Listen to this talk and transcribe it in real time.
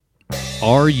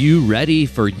Are you ready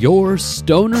for your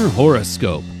Stoner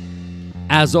Horoscope?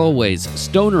 As always,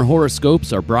 Stoner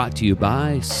Horoscopes are brought to you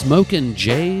by Smokin'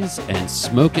 Jays and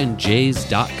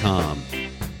SmokinJays.com.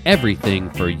 Everything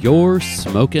for your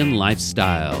smokin'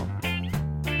 lifestyle.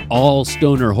 All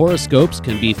Stoner Horoscopes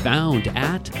can be found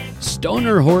at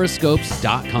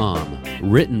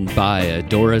StonerHoroscopes.com, written by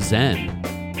Adora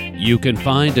Zen. You can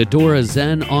find Adora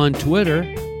Zen on Twitter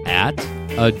at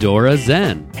Adora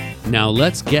Zen. Now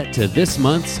let's get to this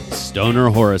month's Stoner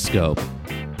Horoscope.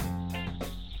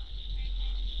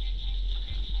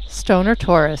 Stoner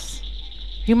Taurus,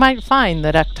 you might find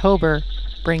that October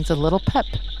brings a little pep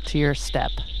to your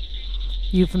step.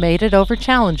 You've made it over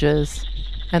challenges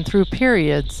and through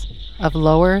periods of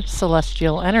lower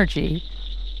celestial energy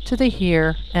to the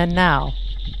here and now.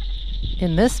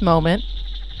 In this moment,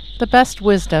 the best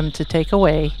wisdom to take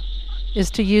away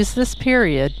is to use this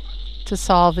period to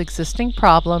solve existing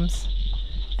problems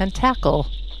and tackle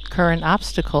current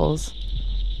obstacles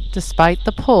despite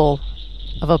the pull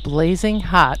of a blazing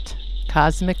hot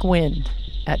cosmic wind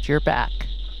at your back.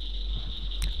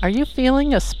 Are you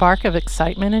feeling a spark of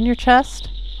excitement in your chest?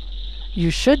 You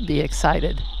should be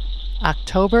excited.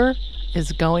 October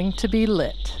is going to be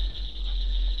lit.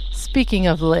 Speaking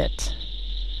of lit,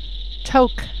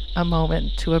 take a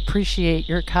moment to appreciate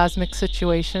your cosmic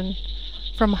situation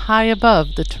from high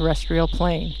above the terrestrial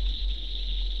plane.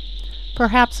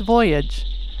 Perhaps voyage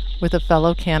with a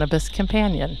fellow cannabis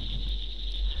companion.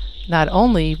 Not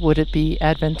only would it be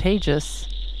advantageous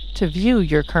to view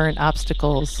your current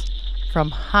obstacles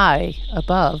from high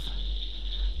above,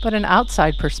 but an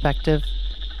outside perspective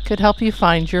could help you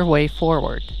find your way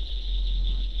forward.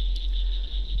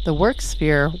 The work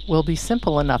sphere will be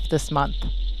simple enough this month,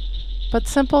 but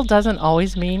simple doesn't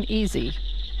always mean easy.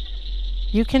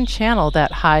 You can channel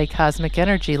that high cosmic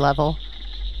energy level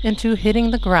into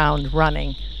hitting the ground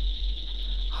running.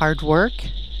 Hard work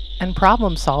and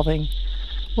problem solving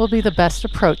will be the best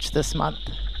approach this month,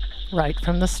 right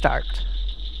from the start.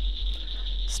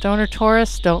 Stoner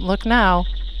Taurus, don't look now,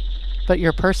 but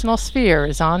your personal sphere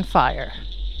is on fire.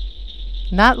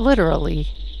 Not literally,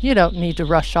 you don't need to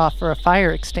rush off for a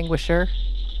fire extinguisher,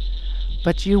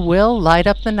 but you will light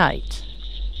up the night,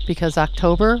 because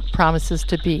October promises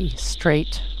to be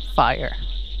straight fire.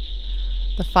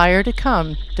 The fire to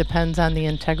come depends on the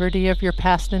integrity of your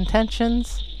past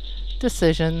intentions,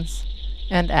 decisions,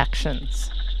 and actions.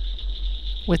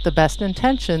 With the best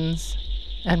intentions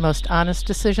and most honest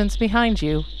decisions behind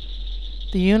you,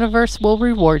 the universe will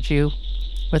reward you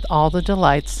with all the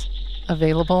delights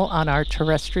available on our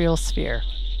terrestrial sphere.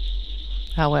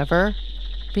 However,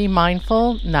 be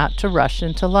mindful not to rush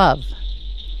into love.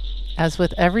 As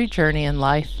with every journey in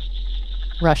life,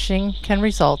 rushing can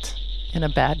result in a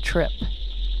bad trip.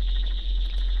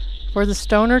 For the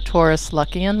Stoner Taurus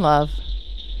lucky in love,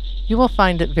 you will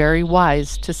find it very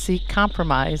wise to seek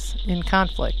compromise in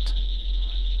conflict.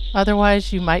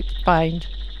 Otherwise, you might find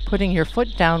putting your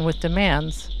foot down with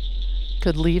demands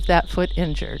could leave that foot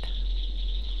injured.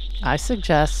 I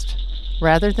suggest,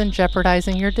 rather than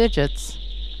jeopardizing your digits,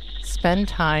 spend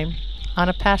time on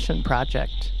a passion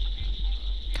project.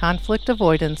 Conflict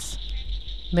avoidance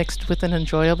mixed with an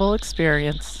enjoyable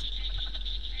experience.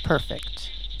 Perfect.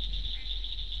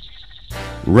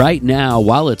 Right now,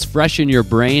 while it's fresh in your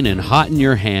brain and hot in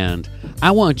your hand,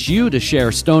 I want you to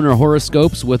share Stoner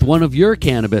Horoscopes with one of your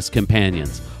cannabis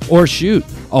companions, or shoot,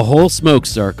 a whole smoke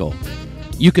circle.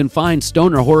 You can find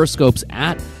Stoner Horoscopes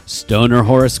at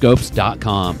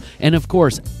StonerHoroscopes.com. And of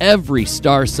course, every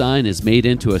star sign is made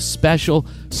into a special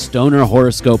Stoner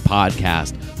Horoscope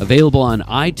podcast, available on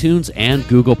iTunes and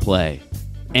Google Play.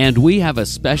 And we have a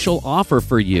special offer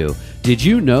for you. Did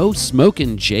you know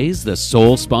Smokin' Jays, the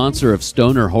sole sponsor of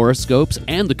Stoner Horoscopes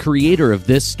and the creator of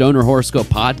this Stoner Horoscope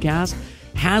podcast,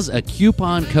 has a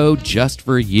coupon code just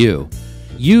for you?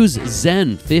 Use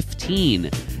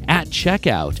Zen15 at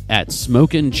checkout at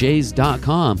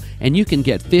SmokinJays.com and you can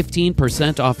get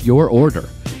 15% off your order.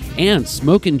 And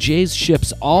Smokin' Jays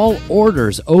ships all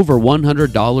orders over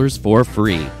 $100 for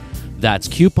free. That's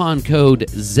coupon code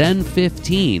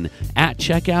ZEN15 at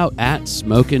checkout at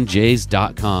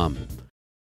SmokinJays.com.